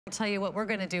I'll tell you what we're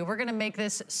gonna do. We're gonna make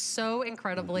this so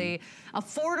incredibly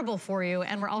affordable for you,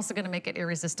 and we're also gonna make it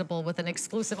irresistible with an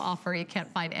exclusive offer you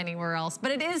can't find anywhere else.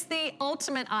 But it is the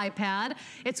ultimate iPad.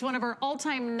 It's one of our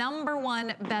all-time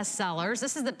 #1 bestsellers.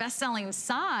 This is the best-selling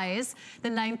size, the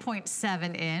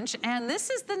 9.7 inch, and this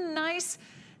is the nice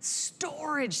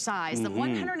storage size, the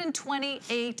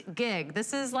 128 gig.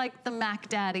 This is like the Mac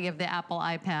Daddy of the Apple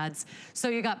iPads. So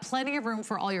you got plenty of room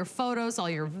for all your photos, all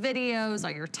your videos, all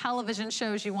your television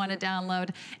shows you want to download,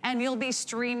 and you'll be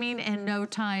streaming in no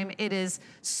time. It is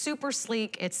super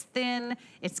sleek, it's thin,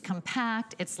 it's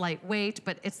compact, it's lightweight,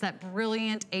 but it's that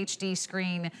brilliant HD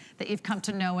screen that you've come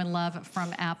to know and love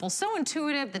from Apple. So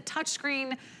intuitive, the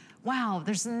touchscreen, wow,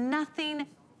 there's nothing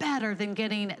better than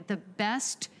getting the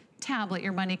best tablet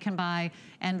your money can buy,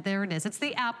 and there it is. It's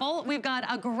the Apple. We've got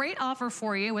a great offer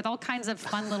for you with all kinds of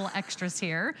fun little extras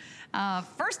here.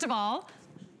 First of all,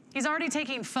 he's already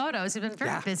taking photos. He's been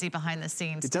very busy behind the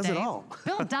scenes today. It does it all.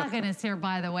 Bill Duggan is here,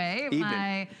 by the way,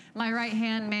 my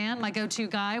right-hand man, my go-to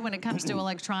guy when it comes to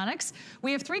electronics.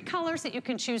 We have 3 colors that you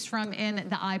can choose from in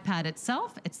the iPad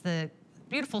itself. It's the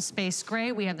beautiful space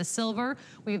gray. We have the silver.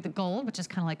 We have the gold, which is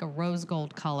kind of like a rose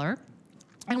gold color.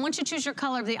 And once you choose your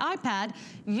color of the iPad,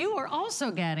 you are also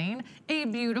getting a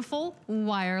beautiful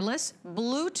wireless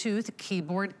Bluetooth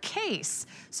keyboard case.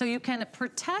 So you can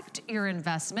protect your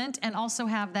investment and also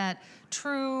have that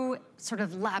true sort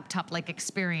of laptop-like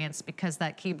experience, because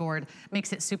that keyboard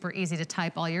makes it super easy to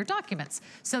type all your documents.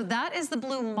 So that is the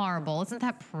blue marble. Isn't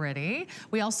that pretty?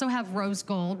 We also have rose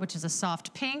gold, which is a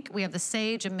soft pink. We have the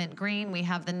sage, a mint green. We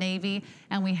have the navy,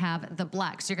 and we have the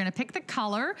black. So you're gonna pick the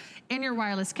color in your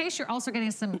wireless case. You're also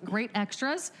getting some great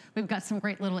extras. We've got some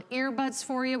great little earbuds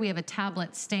for you. We have a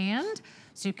tablet stand,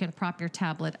 so you can prop your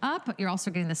tablet up. You're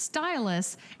also getting the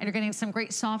stylus, and you're getting some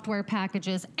great software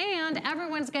packages, and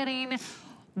everyone's getting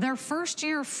their first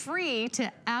year free to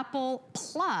Apple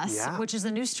Plus, which is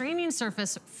a new streaming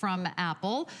service from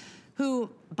Apple, who,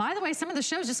 by the way, some of the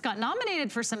shows just got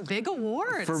nominated for some big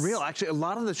awards. For real, actually, a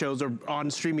lot of the shows are on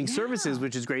streaming services,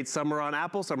 which is great. Some are on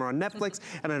Apple, some are on Netflix,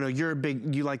 and I know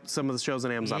you like some of the shows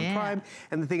on Amazon Prime.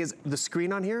 And the thing is, the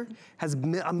screen on here has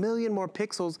a million more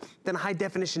pixels than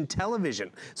high-definition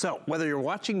television. So whether you're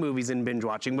watching movies and binge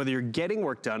watching, whether you're getting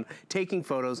work done, taking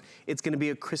photos, it's gonna be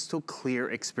a crystal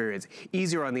clear experience.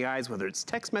 Easier on the eyes, whether it's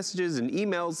text messages and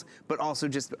emails, but also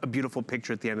just a beautiful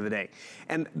picture at the end of the day.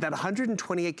 And that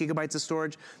 128 gigabytes of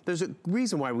storage, there's a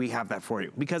reason why we have that for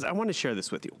you, because I want to share this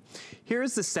with you.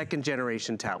 Here's the 2nd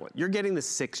generation tablet. You're getting the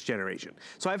 6th generation.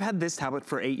 So I've had this tablet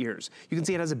for 8 years. You can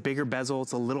see it has a bigger bezel,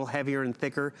 it's a little heavier and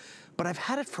thicker, but I've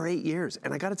had it for 8 years,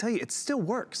 and I gotta tell you, it still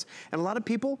works. And a lot of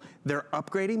people, they're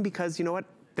upgrading because, you know what,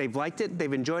 they've liked it,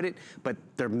 they've enjoyed it, but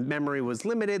their memory was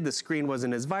limited, the screen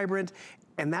wasn't as vibrant,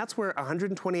 and that's where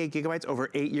 128 gigabytes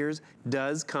over 8 years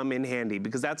does come in handy,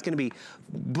 because that's gonna be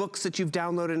books that you've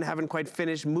downloaded and haven't quite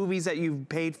finished, movies that you've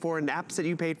paid for, and apps that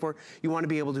you paid for, you wanna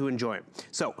be able to enjoy them.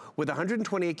 So with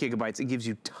 128 gigabytes, it gives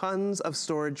you tons of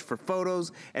storage for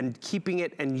photos and keeping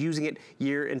it and using it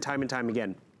year and time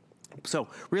again. So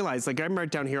realize, like, I'm right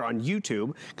down here on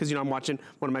YouTube, because, you know, I'm watching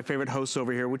one of my favorite hosts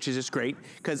over here, which is just great,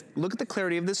 because look at the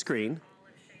clarity of the screen.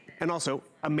 And also,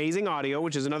 amazing audio,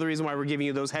 which is another reason why we're giving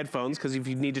you those headphones, because if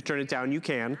you need to turn it down, you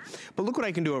can. But look what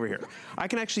I can do over here. I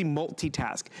can actually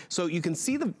multitask. So you can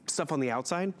see the stuff on the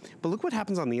outside, but look what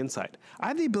happens on the inside. I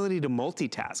have the ability to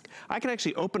multitask. I can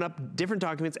actually open up different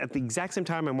documents at the exact same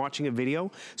time I'm watching a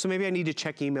video. So maybe I need to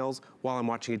check emails while I'm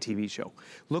watching a TV show.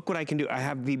 Look what I can do. I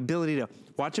have the ability to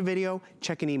watch a video,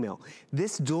 check an email.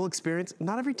 This dual experience,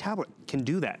 not every tablet can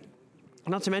do that.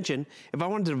 Not to mention, if I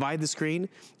wanted to divide the screen,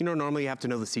 you know, normally you have to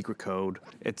know the secret code.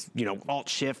 It's, you know,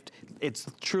 Alt-Shift. It's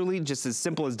truly just as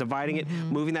simple as dividing it,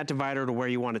 moving that divider to where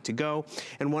you want it to go.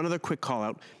 And one other quick call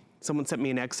out. Someone sent me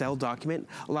an Excel document.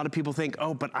 A lot of people think,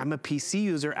 oh, but I'm a PC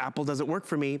user, Apple doesn't work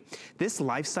for me. This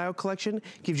lifestyle collection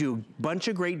gives you a bunch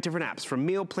of great different apps, from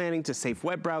meal planning to safe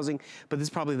web browsing, but this is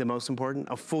probably the most important,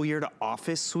 a full year to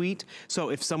Office suite.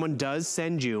 So if someone does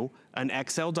send you an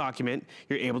Excel document,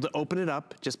 you're able to open it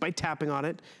up just by tapping on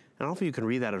it. I don't know if you can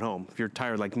read that at home if you're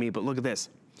tired like me, but look at this.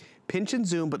 Pinch and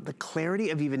zoom, but the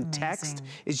clarity of even text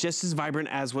is just as vibrant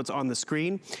as what's on the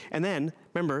screen. And then,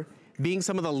 remember, being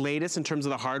some of the latest in terms of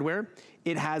the hardware,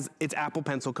 it's Apple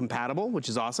Pencil compatible, which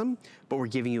is awesome, but we're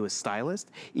giving you a stylus.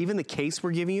 Even the case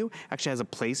we're giving you actually has a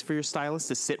place for your stylus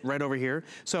to sit right over here.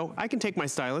 So I can take my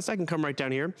stylus, I can come right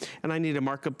down here, and I need to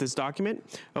mark up this document.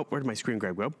 Oh, where did my screen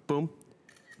grab go? Boom.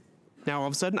 Now all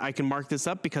of a sudden I can mark this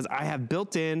up because I have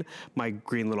built in my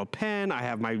green little pen. I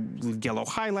have my yellow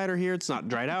highlighter here. It's not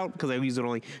dried out because I use it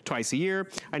only twice a year.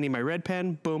 I need my red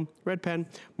pen, boom, red pen,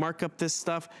 mark up this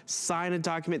stuff, sign a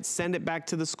document, send it back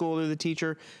to the school or the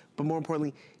teacher. But more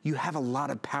importantly, you have a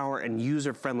lot of power and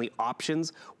user-friendly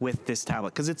options with this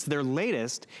tablet because it's their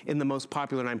latest in the most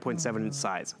popular 9.7 inch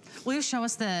size. Will you show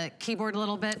us the keyboard a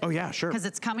little bit? Oh yeah, sure. Because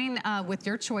it's coming with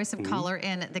your choice of color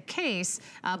in the case.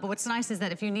 But what's nice is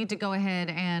that if you need to go ahead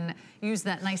and use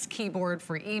that nice keyboard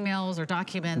for emails or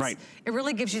documents, it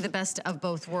really gives you the best of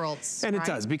both worlds. And it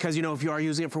does, because you know, if you are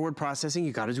using it for word processing,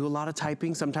 you got to do a lot of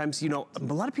typing. Sometimes, you know,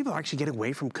 a lot of people are actually getting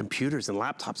away from computers and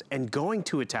laptops and going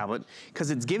to a tablet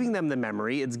because it's giving them the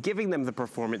memory, it's giving them the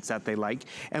performance that they like.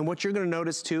 And what you're going to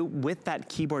notice too, with that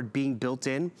keyboard being built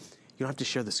in, you don't have to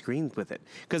share the screen with it.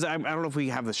 Because I don't know if we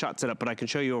have the shot set up, but I can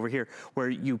show you over here where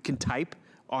you can type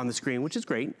on the screen, which is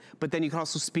great, but then you can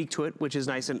also speak to it, which is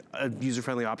nice and a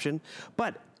user-friendly option.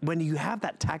 But when you have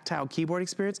that tactile keyboard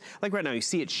experience, like right now, you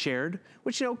see it shared,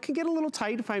 which, you know, can get a little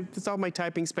tight if it's all my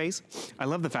typing space. I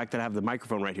love the fact that I have the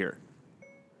microphone right here,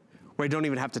 where I don't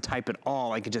even have to type at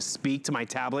all. I can just speak to my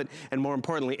tablet, and more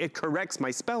importantly, it corrects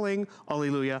my spelling,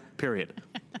 hallelujah, period.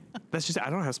 That's just, I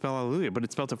don't know how to spell hallelujah, but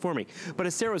it spelled it for me. But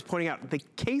as Sarah was pointing out, the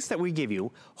case that we give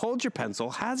you holds your pencil,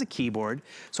 has a keyboard,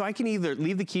 so I can either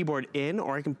leave the keyboard in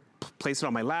or I can place it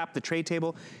on my lap, the tray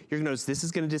table. You're gonna notice this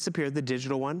is gonna disappear, the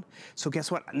digital one. So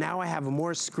guess what? Now I have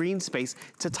more screen space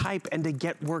to type and to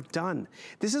get work done.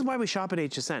 This is why we shop at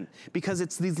HSN, because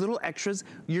it's these little extras.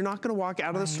 You're not gonna walk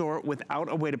out of the store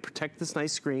without a way to protect this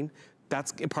nice screen.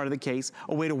 That's a part of the case.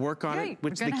 A way to work on it,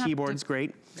 which the keyboard's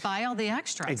great. Buy all the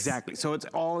extras. Exactly, so it's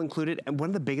all included. And one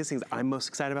of the biggest things I'm most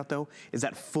excited about though, is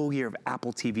that full year of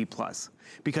Apple TV Plus.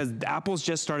 Because Apple's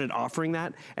just started offering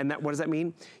that, and what does that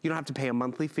mean? You don't have to pay a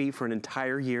monthly fee for an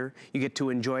entire year. You get to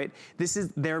enjoy it. This is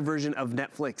their version of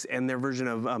Netflix and their version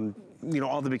of you know,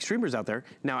 all the big streamers out there.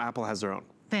 Now Apple has their own.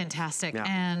 Fantastic. Yeah.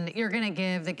 And you're gonna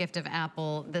give the gift of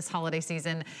Apple this holiday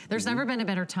season. There's never been a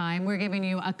better time. We're giving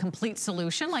you a complete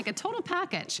solution, like a total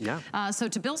package. Yeah. So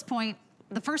to Bill's point,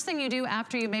 the first thing you do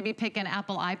after you maybe pick an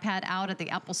Apple iPad out at the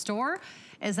Apple store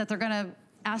is that they're gonna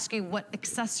ask you what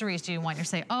accessories do you want. You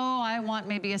say, oh, I want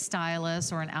maybe a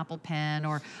stylus or an Apple Pen,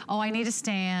 or oh, I need a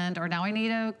stand, or now I need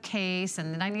a case,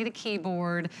 and then I need a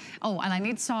keyboard. Oh, and I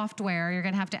need software. You're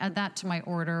gonna have to add that to my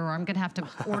order, or I'm gonna have to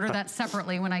order that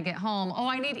separately when I get home. Oh,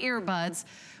 I need earbuds.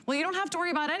 Well, you don't have to worry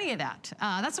about any of that.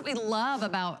 That's what we love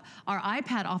about our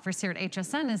iPad offers here at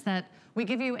HSN, is that we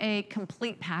give you a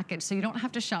complete package, so you don't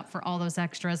have to shop for all those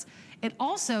extras. It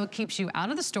also keeps you out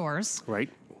of the stores,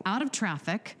 out of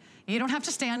traffic. You don't have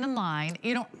to stand in line.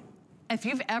 You don't, if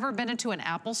you've ever been into an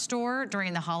Apple store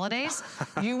during the holidays,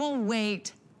 you will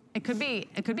wait. It could be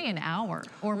an hour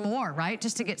or more, right?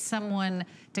 Just to get someone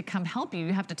to come help you.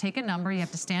 You have to take a number, you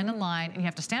have to stand in line, and you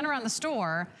have to stand around the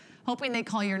store hoping they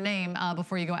call your name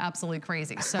before you go absolutely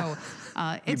crazy. So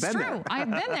it's true. I've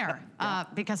been there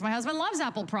because my husband loves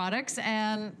Apple products,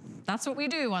 and that's what we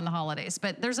do on the holidays.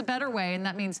 But there's a better way, and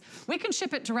that means we can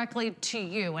ship it directly to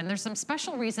you. And there's some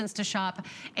special reasons to shop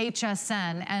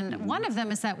HSN. And one of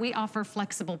them is that we offer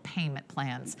flexible payment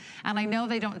plans. And I know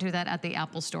they don't do that at the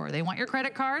Apple store. They want your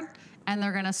credit card, and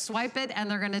they're gonna swipe it, and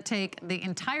they're gonna take the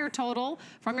entire total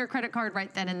from your credit card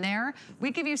right then and there.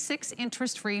 We give you 6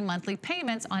 interest-free monthly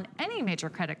payments on any major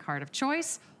credit card of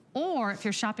choice, or if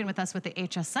you're shopping with us with the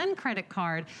HSN credit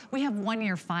card, we have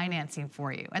 1-year financing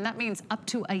for you. And that means up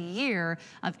to a year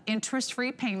of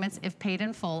interest-free payments if paid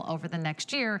in full over the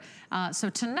next year.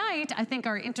 So tonight, I think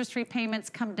our interest-free payments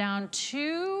come down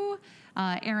to,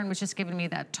 Aaron was just giving me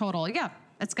that total. Yeah.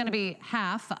 It's gonna be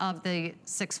half of the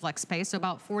 6 flex pay, so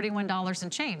about $41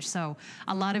 and change. So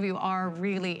a lot of you are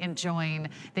really enjoying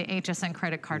the HSN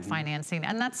credit card financing,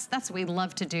 and that's what we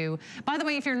love to do. By the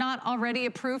way, if you're not already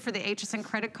approved for the HSN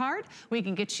credit card, we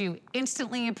can get you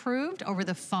instantly approved over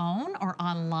the phone or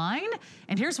online.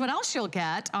 And here's what else you'll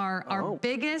get, our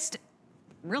biggest,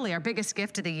 really our biggest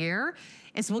gift of the year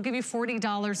is we'll give you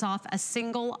 $40 off a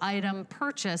single item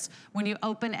purchase when you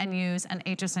open and use an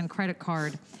HSN credit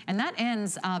card. And that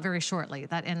ends very shortly.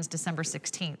 That ends December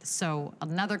 16th. So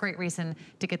another great reason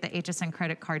to get the HSN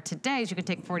credit card today is you can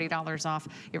take $40 off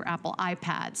your Apple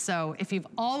iPad. So if you've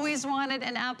always wanted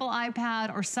an Apple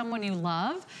iPad, or someone you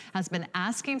love has been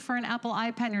asking for an Apple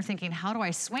iPad and you're thinking, how do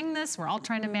I swing this? We're all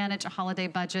trying to manage a holiday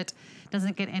budget.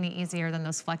 Doesn't get any easier than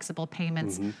those flexible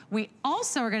payments. We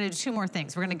also are gonna do 2 more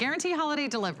things. We're gonna guarantee holiday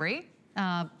delivery.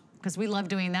 because we love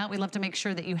doing that. We love to make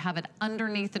sure that you have it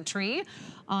underneath the tree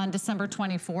on December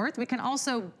 24th. We can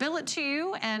also bill it to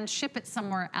you and ship it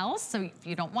somewhere else. So if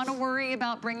you don't want to worry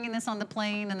about bringing this on the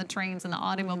plane and the trains and the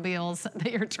automobiles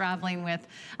that you're traveling with,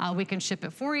 we can ship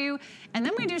it for you. And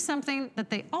then we do something that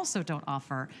they also don't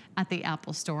offer at the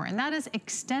Apple Store, and that is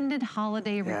extended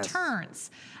holiday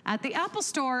returns. At the Apple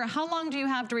Store, how long do you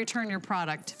have to return your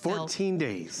product, Phil? 14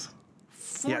 days.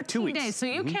 14 2 weeks. days. So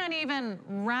you can't even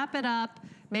wrap it up,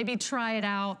 maybe try it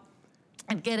out,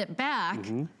 and get it back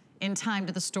in time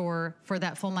to the store for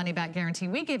that full money back guarantee.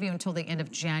 We give you until the end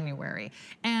of January.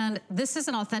 And this is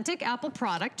an authentic Apple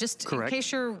product, just in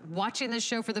case you're watching this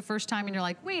show for the first time and you're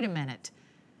like, wait a minute,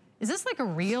 is this like a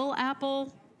real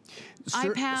Apple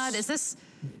iPad? Is this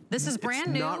is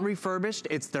brand new? It's not refurbished.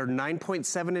 It's their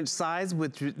 9.7 inch size,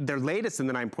 with their latest in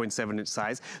the 9.7 inch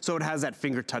size. So it has that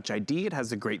finger touch ID. It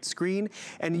has a great screen.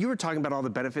 And you were talking about all the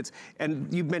benefits,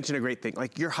 and you mentioned a great thing.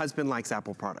 Like, your husband likes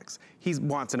Apple products. He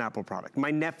wants an Apple product. My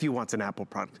nephew wants an Apple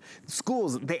product.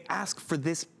 Schools, they ask for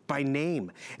this by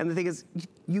name. And the thing is,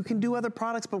 you can do other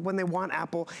products, but when they want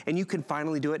Apple and you can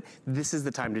finally do it, this is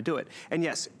the time to do it. And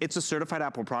yes, it's a certified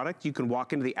Apple product. You can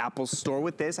walk into the Apple Store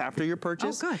with this after your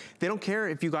purchase. Oh, good. They don't care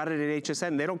if you got it at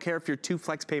HSN. They don't care if you're 2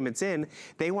 flex payments in.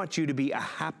 They want you to be a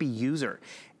happy user.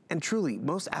 And truly,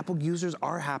 most Apple users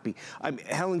are happy.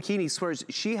 Helen Keeney swears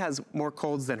she has more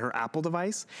colds than her Apple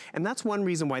device. And that's one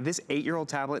reason why this 8-year-old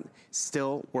tablet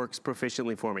still works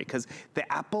proficiently for me. Because the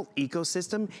Apple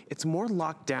ecosystem, it's more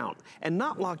locked down. And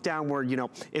not locked down where, you know,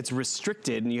 it's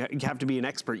restricted and you have to be an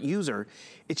expert user.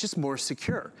 It's just more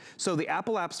secure. So the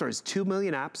Apple App Store has 2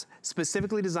 million apps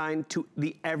specifically designed to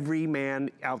the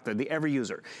everyman out there, the every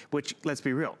user. Which, let's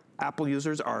be real, Apple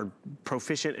users are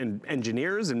proficient in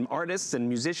engineers and artists and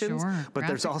musicians, but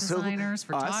there's also designers,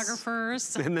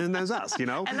 photographers, and then there's us, you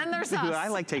know? And then there's us. I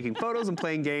like taking photos and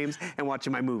playing games and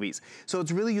watching my movies. So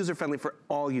it's really user-friendly for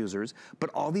all users,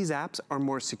 but all these apps are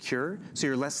more secure, so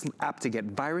you're less apt to get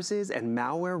viruses and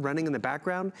malware running in the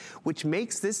background, which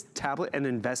makes this tablet an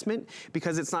investment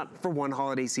because it's not for one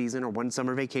holiday season or one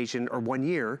summer vacation or 1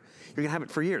 year. You're gonna have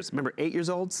it for years. Remember, 8 years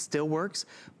old, still works,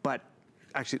 but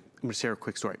actually, I'm gonna share a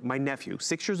quick story. My nephew,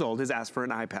 6 years old, has asked for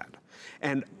an iPad.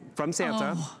 And from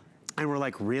Santa, and we're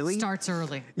like, really? Starts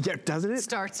early. Yeah, doesn't it?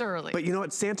 Starts early. But you know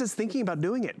what? Santa's thinking about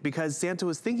doing it because Santa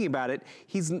was thinking about it.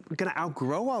 He's gonna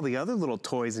outgrow all the other little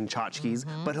toys and tchotchkes,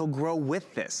 but he'll grow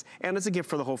with this. And it's a gift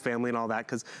for the whole family and all that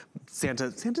because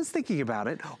Santa's thinking about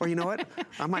it. Or you know what?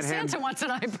 I might Santa wants an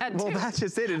iPad too. Well, that's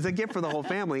just it. It's a gift for the whole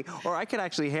family. Or I could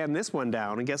actually hand this one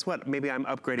down and guess what? Maybe I'm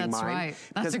upgrading mine.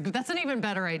 That's right. That's an even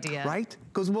better idea. Right?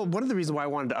 Because, well, one of the reasons why I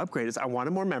wanted to upgrade is I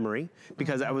wanted more memory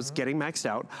because I was getting maxed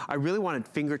out. I really wanted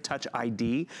finger touch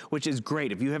ID, which is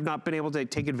great. If you have not been able to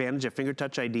take advantage of finger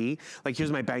touch ID, like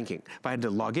here's my banking. If I had to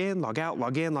log in, log out,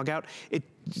 log in, log out, it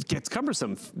gets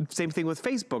cumbersome. Same thing with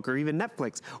Facebook or even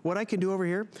Netflix. What I can do over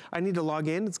here, I need to log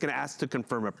in. It's gonna ask to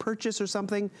confirm a purchase or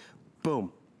something.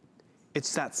 Boom.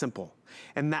 It's that simple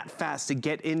and that fast to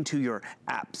get into your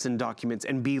apps and documents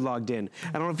and be logged in.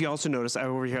 I don't know if you also noticed, I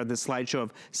over here had this slideshow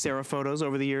of Sarah photos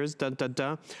over the years,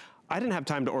 I didn't have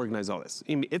time to organize all this.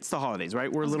 I mean, it's the holidays,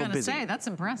 right? We're a little busy. I was gonna say, that's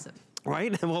impressive.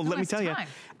 Right? Well, let me tell you,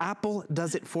 Apple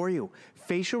does it for you.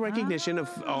 Facial recognition of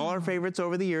all our favorites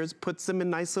over the years, puts them in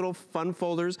nice little fun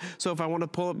folders. So if I want to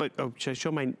pull up, should I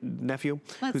show my nephew?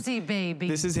 Let's see, baby.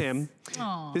 This is him.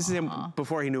 Aww. This is him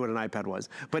before he knew what an iPad was.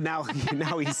 But now,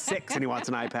 now he's 6 and he wants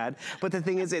an iPad. But the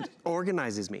thing is, it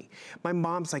organizes me. My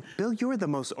mom's like, Bill, you are the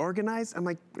most organized. I'm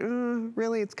like,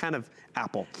 really? It's kind of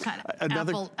Apple.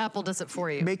 Apple does it for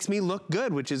you. Makes me look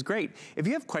good, which is great. If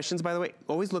you have questions, by the way,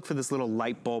 always look for this little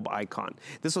light bulb icon.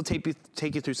 This will take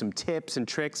you through some tips and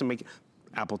tricks and make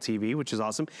Apple TV, which is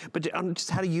awesome, but just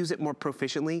how to use it more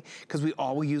proficiently, because we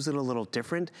all will use it a little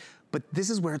different, but this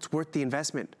is where it's worth the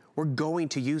investment. We're going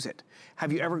to use it.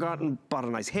 Have you ever bought a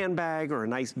nice handbag or a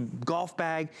nice golf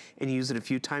bag and you use it a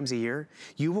few times a year?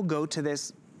 You will go to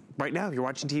this right now. If you're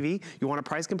watching TV, you want to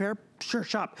price compare? Sure,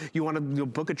 shop. You want to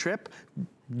book a trip?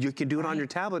 You can do it on your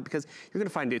tablet because you're going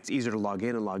to find it's easier to log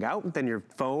in and log out than your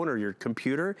phone or your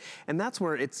computer. And that's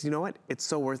where it's, you know what, it's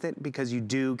so worth it because you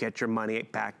do get your money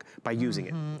back by using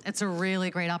it. It's a really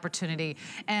great opportunity.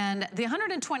 And the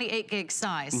 128 gig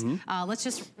size, let's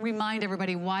just remind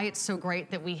everybody why it's so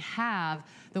great that we have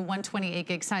the 128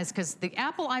 gig size, because the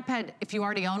Apple iPad, if you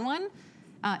already own one,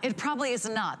 It probably is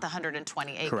not the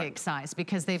 128 gig size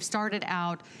because they've started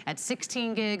out at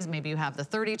 16 gigs. Maybe you have the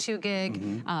 32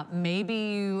 gig. Maybe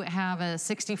you have a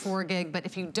 64 gig. But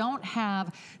if you don't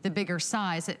have the bigger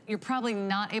size, you're probably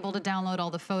not able to download all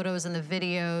the photos and the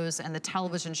videos and the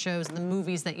television shows and the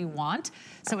movies that you want.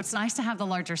 So it's nice to have the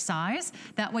larger size.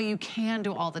 That way you can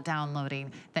do all the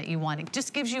downloading that you want. It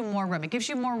just gives you more room. It gives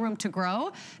you more room to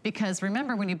grow because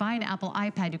remember, when you buy an Apple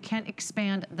iPad, you can't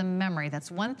expand the memory. That's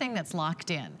one thing that's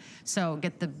locked in. So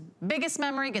get the biggest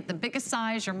memory, get the biggest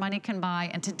size your money can buy.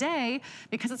 And today,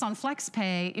 because it's on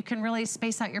FlexPay, you can really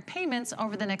space out your payments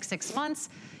over the next 6 months.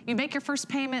 You make your first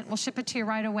payment, we'll ship it to you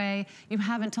right away. You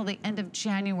have until the end of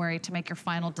January to make your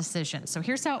final decision. So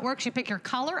here's how it works. You pick your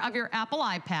color of your Apple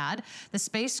iPad, the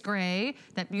space gray,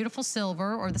 that beautiful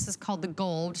silver, or this is called the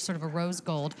gold, sort of a rose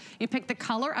gold. You pick the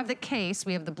color of the case.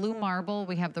 We have the blue marble,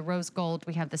 we have the rose gold,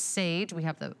 we have the sage, we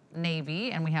have the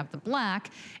navy, and we have the black.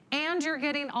 And you're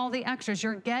getting all the extras.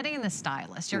 You're getting the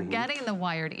stylus, you're getting the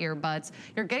wired earbuds,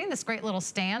 you're getting this great little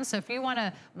stand. So if you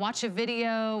wanna watch a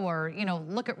video or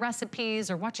look at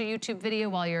recipes or watch a YouTube video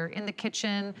while you're in the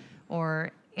kitchen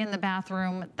or in the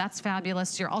bathroom, that's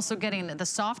fabulous. You're also getting the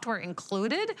software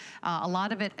included. A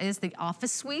lot of it is the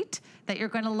Office suite that you're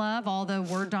gonna love, all the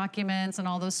Word documents and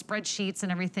all those spreadsheets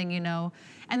and everything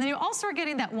And then you also are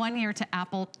getting that 1 year to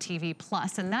Apple TV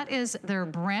Plus, and that is their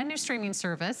brand new streaming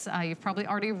service. You've probably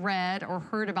already read or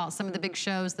heard about some of the big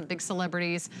shows, the big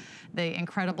celebrities, the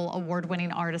incredible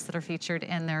award-winning artists that are featured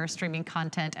in their streaming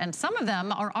content. And some of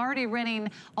them are already winning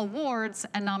awards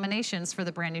and nominations for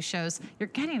the brand new shows. You're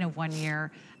getting a 1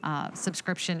 year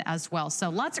subscription as well. So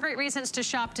lots of great reasons to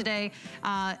shop today.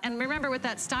 And remember, with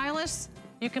that stylus,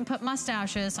 you can put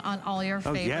mustaches on all your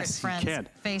favorite friends'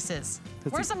 faces.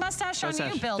 Where's a mustache on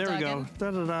you, Bill Duggan? There we go.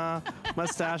 Da-da-da.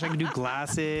 Mustache. I can do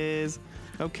glasses.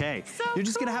 Okay. So you're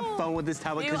just gonna have fun with this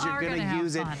tablet because you're gonna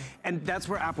use it. Fun. And that's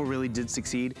where Apple really did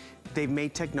succeed. They've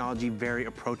made technology very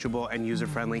approachable and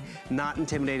user-friendly, not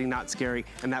intimidating, not scary,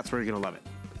 and that's where you're gonna love it.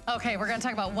 Okay, we're gonna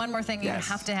talk about one more thing you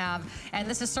have to have, and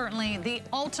this is certainly the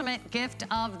ultimate gift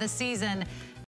of the season.